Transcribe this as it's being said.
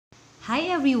Hi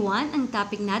everyone! Ang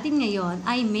topic natin ngayon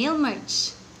ay mail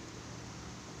merge.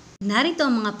 Narito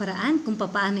ang mga paraan kung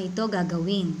paano ito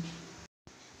gagawin.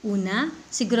 Una,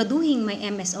 siguraduhin may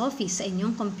MS Office sa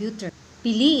inyong computer.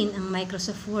 Piliin ang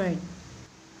Microsoft Word.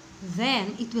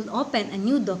 Then, it will open a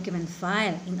new document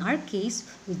file. In our case,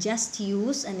 we just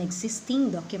use an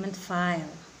existing document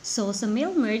file. So, sa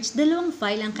mail merge, dalawang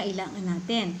file ang kailangan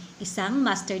natin. Isang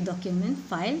master document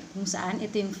file, kung saan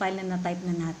ito yung file na na-type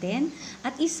na natin,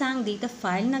 at isang data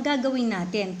file na gagawin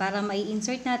natin para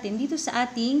mai-insert natin dito sa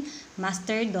ating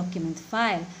master document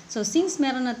file. So, since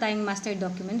meron na tayong master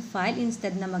document file,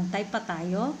 instead na mag-type pa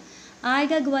tayo, ay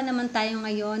gagawa naman tayo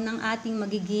ngayon ng ating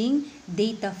magiging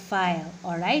data file.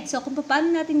 Alright? So, kung paano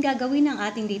natin gagawin ang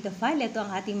ating data file, ito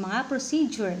ang ating mga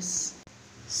procedures.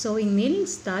 So, in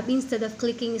Mailings tab, instead of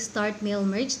clicking Start Mail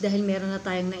Merge, dahil meron na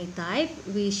tayong na-type,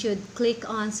 we should click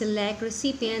on Select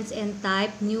Recipients and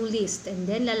type New List. And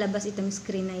then, lalabas itong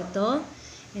screen na ito.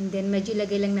 And then, medyo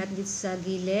ilagay lang natin dito sa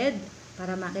gilid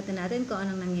para makita natin kung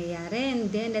anong nangyayari. And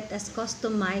then, let us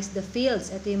customize the fields.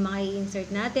 Ito yung mga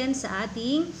i-insert natin sa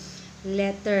ating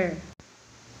letter.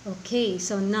 Okay,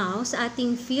 so now, sa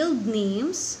ating field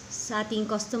names, sa ating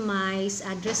customized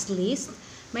address list,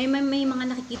 may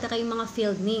mga nakikita kayong mga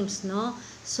field names, no?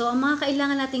 So, ang mga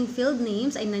kailangan nating field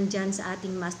names ay nandyan sa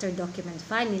ating master document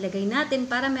file. Nilagay natin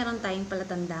para meron tayong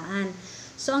palatandaan.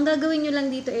 So, ang gagawin nyo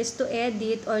lang dito is to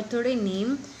edit or to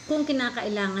rename kung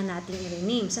kinakailangan natin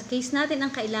i-rename. Sa case natin,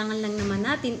 ang kailangan lang naman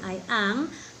natin ay ang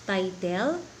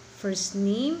title, first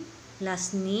name,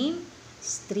 last name,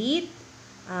 street,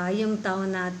 yung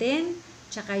town natin,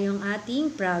 tsaka yung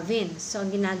ating province. So,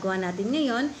 ang ginagawa natin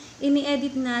ngayon,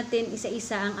 ini-edit natin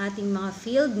isa-isa ang ating mga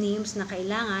field names na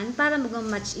kailangan para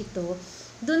mag-match ito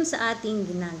dun sa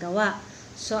ating ginagawa.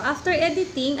 So, after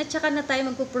editing, at saka na tayo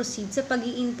magpo-proceed sa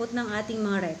pag-i-input ng ating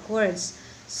mga records.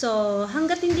 So,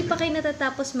 hanggat hindi pa kayo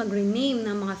natatapos mag-rename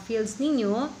ng mga fields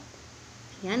ninyo,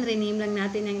 yan, rename lang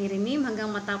natin ang i-rename hanggang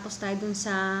matapos tayo dun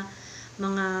sa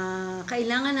mga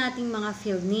kailangan nating mga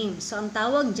field names. So, ang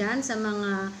tawag dyan sa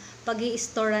mga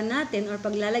pag-i-store natin or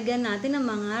paglalagyan natin ng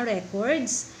mga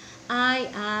records ay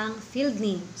ang field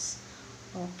names.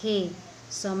 Okay.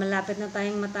 So, malapit na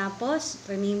tayong matapos.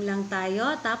 Rename lang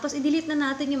tayo. Tapos, i-delete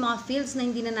na natin yung mga fields na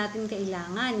hindi na natin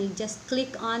kailangan. You just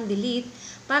click on delete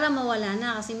para mawala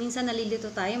na. Kasi minsan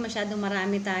nalilito tayo, masyadong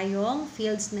marami tayong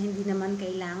fields na hindi naman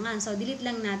kailangan. So, delete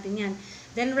lang natin yan.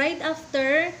 Then, right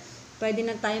after, pwede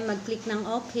na tayong mag-click ng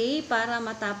OK para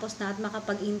matapos na at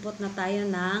makapag-input na tayo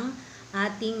ng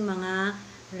ating mga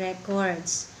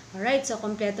records. Alright, so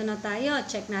kompleto na tayo.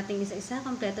 Check natin isa-isa.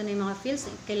 Kompleto na yung mga fields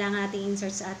na kailangan natin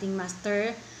insert sa ating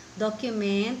master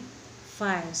document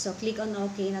file. So, click on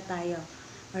OK na tayo.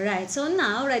 Alright, so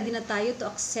now, ready na tayo to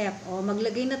accept. O,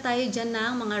 maglagay na tayo dyan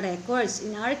ng mga records.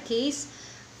 In our case,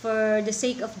 for the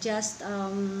sake of just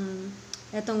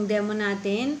itong demo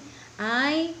natin,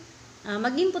 ay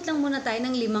mag-input lang muna tayo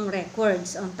ng 5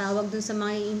 records. Ang tawag dun sa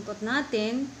mga i-input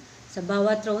natin, sa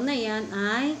bawat row na yan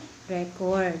ay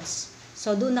records.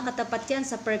 So, doon nakatapat yan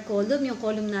sa per column. Yung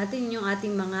column natin, yung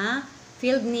ating mga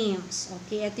field names.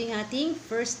 Okay, ito yung ating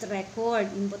first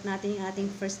record. Input natin yung ating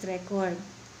first record.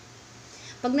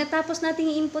 Pag natapos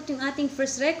natin i-input yung ating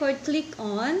first record, click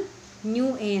on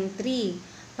New Entry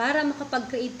para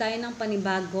makapag-create tayo ng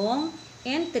panibagong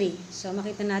entry. So,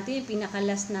 makita natin yung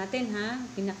pinaka-last natin, ha?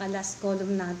 Pinaka-last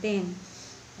column natin.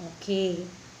 Okay.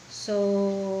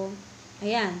 So,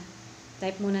 ayan.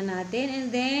 Type muna natin and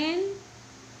then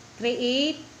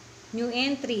create new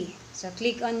entry. So,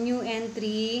 click on new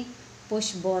entry,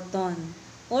 push button.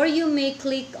 Or you may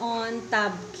click on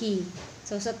tab key.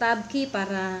 So, sa tab key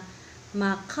para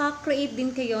maka-create din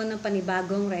kayo ng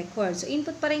panibagong record. So,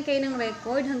 input pa rin kayo ng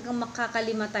record hanggang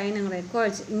makakalima tayo ng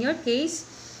records. In your case,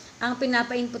 ang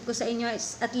pinapa-input ko sa inyo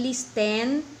is at least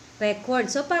 10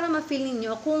 records. So, para ma-feel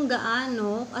ninyo kung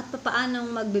gaano at paano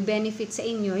magbe-benefit sa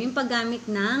inyo yung paggamit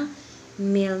ng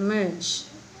mail merge.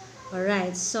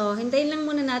 Alright, so hintayin lang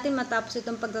muna natin matapos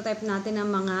itong pagtatype natin ng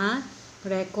mga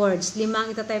records. 5 ang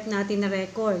itatype natin na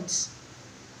records.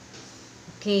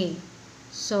 Okay,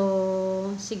 so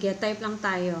sige, type lang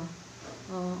tayo.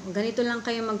 Ganito lang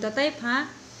kayo magtatype, ha?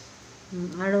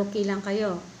 Arrow key lang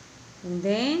kayo. And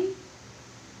then,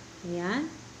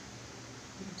 ayan.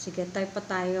 Sige, type pa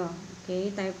tayo. Okay,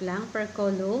 type lang per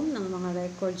column ng mga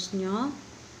records nyo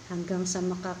hanggang sa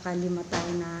makakalima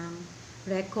tayo ng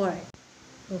record.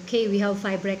 Okay, we have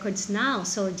 5 records now.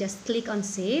 So, just click on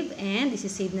save and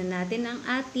isi-save na natin ang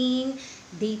ating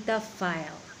data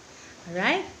file.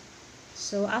 Alright?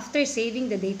 So, after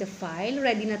saving the data file,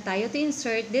 ready na tayo to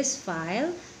insert this file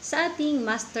sa ating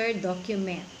master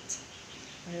document.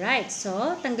 Alright,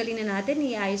 so tanggalin na natin,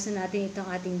 iayos na natin itong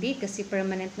ating date kasi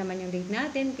permanent naman yung date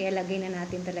natin, kaya lagay na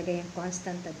natin talaga yung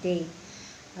constant na date.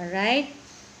 Alright,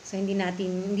 so hindi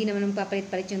naman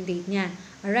magpapalit-palit yung date niya.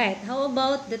 Alright, how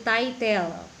about the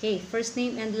title? Okay, first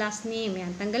name and last name.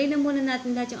 Yan, tanggalin na muna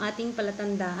natin lahat yung ating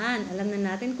palatandaan. Alam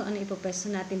na natin kung ano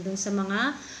ipopwesto natin dun sa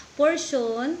mga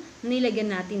portion na nilagyan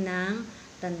natin ng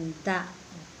tanda.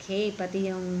 Okay,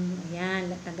 pati yung, ayan,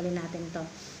 tanggalin natin to.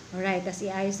 Alright, tapos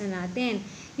iayos na natin.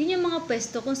 Yun yung mga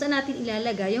pwesto kung saan natin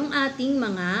ilalagay yung ating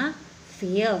mga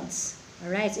fields.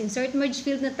 Alright, so insert merge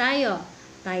field na tayo.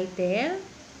 Title,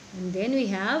 and then we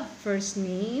have first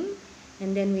name,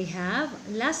 and then we have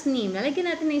last name. Lalagyan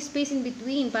natin ng space in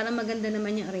between para maganda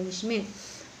naman yung arrangement.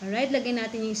 Alright, lagay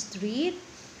natin yung street,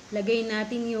 lagay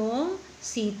natin yung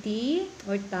city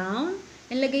or town,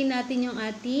 and lagay natin yung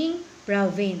ating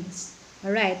province.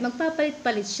 Alright,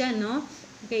 magpapalit-palit siya, no?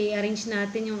 Okay, i-arrange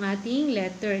natin yung ating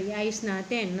letter. I-ayos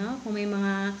natin, no? Kung may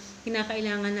mga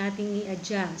kinakailangan nating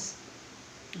i-adjust.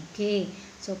 Okay,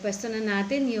 so pwesto na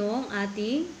natin yung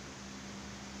ating,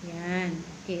 yan.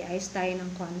 Okay, ayos tayo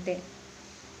ng konti.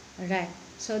 Alright,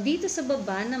 so dito sa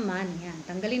baba naman, yan.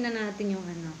 Tanggalin na natin yung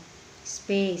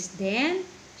space. Then,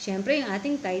 syempre yung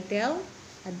ating title,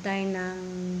 add tayo ng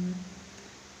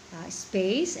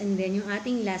space, and then yung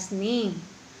ating last name.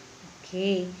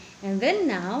 Okay. And then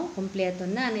now, kompleto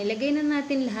na. Nailagay na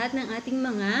natin lahat ng ating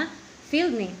mga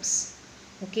field names.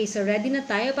 Okay, so ready na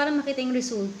tayo para makita yung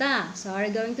resulta. So what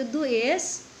we're going to do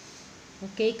is,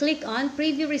 okay, click on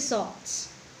preview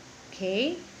results.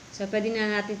 Okay, so pwede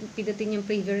na natin pindutin yung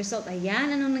preview result.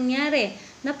 Ayan, anong nangyari?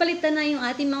 Napalitan na yung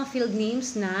ating mga field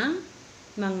names ng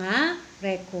mga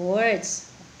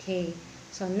records. Okay,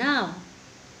 so now,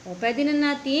 pwede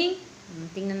na nating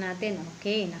tingnan natin.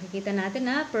 Okay, nakikita natin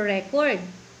na per record.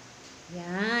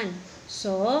 Yan.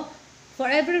 So, for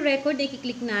every record na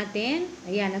i-click natin,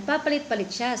 ayan,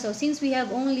 nagpapalit-palit siya. So, since we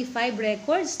have only 5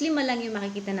 records, 5 lang yung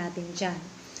makikita natin dyan.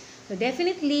 So,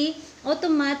 definitely,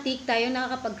 automatic tayo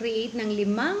nakakapag-create ng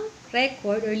 5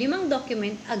 record or 5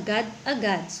 document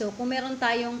agad-agad. So, kung meron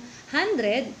tayong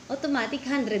 100, automatic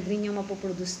 100 rin yung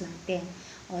mapoproduce natin.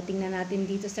 O, tingnan natin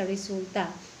dito sa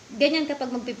resulta. Ganyan kapag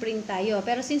magpiprint tayo.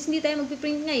 Pero since hindi tayo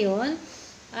magpiprint ngayon,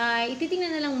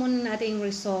 ititingnan na lang muna natin yung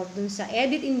result dun sa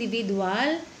edit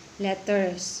individual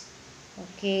letters.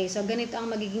 Okay, so ganito ang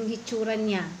magiging hitsura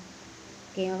niya.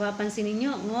 Okay, mapapansin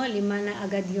niyo, 5 na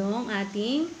agad yung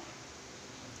ating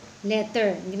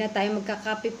letter. Hindi na tayo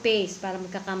magka-copy-paste para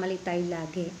magkakamali tayo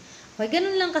lagi. Okay,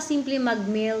 ganun lang kasimple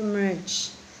mag-mail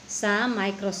merge sa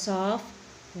Microsoft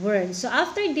Word. So,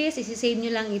 after this, isi-save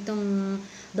nyo lang itong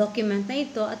document na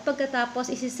ito at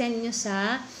pagkatapos, isi-send nyo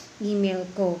sa email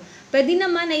ko. Pwede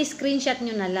naman na i-screenshot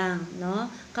nyo na lang, no?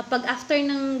 Kapag after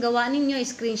ng gawa ninyo,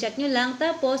 i-screenshot nyo lang,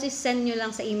 tapos i-send nyo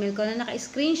lang sa email ko na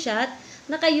naka-screenshot,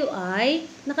 naka-UI,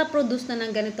 naka-produce na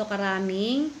ng ganito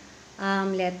karaming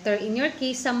letter. In your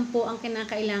case, 10 ang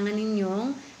kinakailangan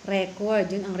ninyong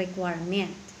record. Yun ang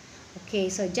requirement. Okay,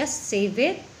 so just save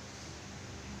it.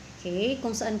 Okay,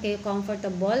 kung saan kayo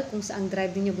comfortable, kung saan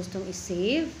drive niyo gustong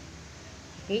i-save.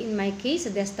 Okay, in my case,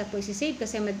 sa desktop ko i-save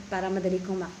kasi para madali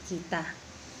kong makikita.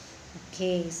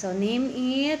 Okay, so name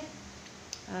it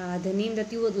the name that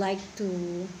you would like to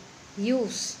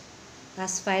use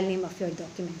as file name of your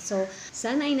document. So,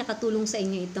 sana ay nakatulong sa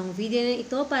inyo itong video na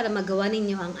ito para magawa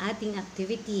ninyo ang ating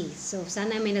activities. So,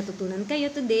 sana may natutunan kayo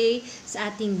today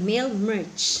sa ating mail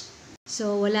merge.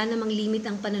 So, wala namang limit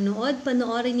ang panonood.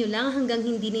 Panoorin nyo lang hanggang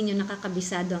hindi ninyo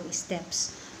nakakabisado ang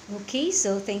steps. Okay,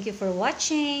 so thank you for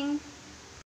watching.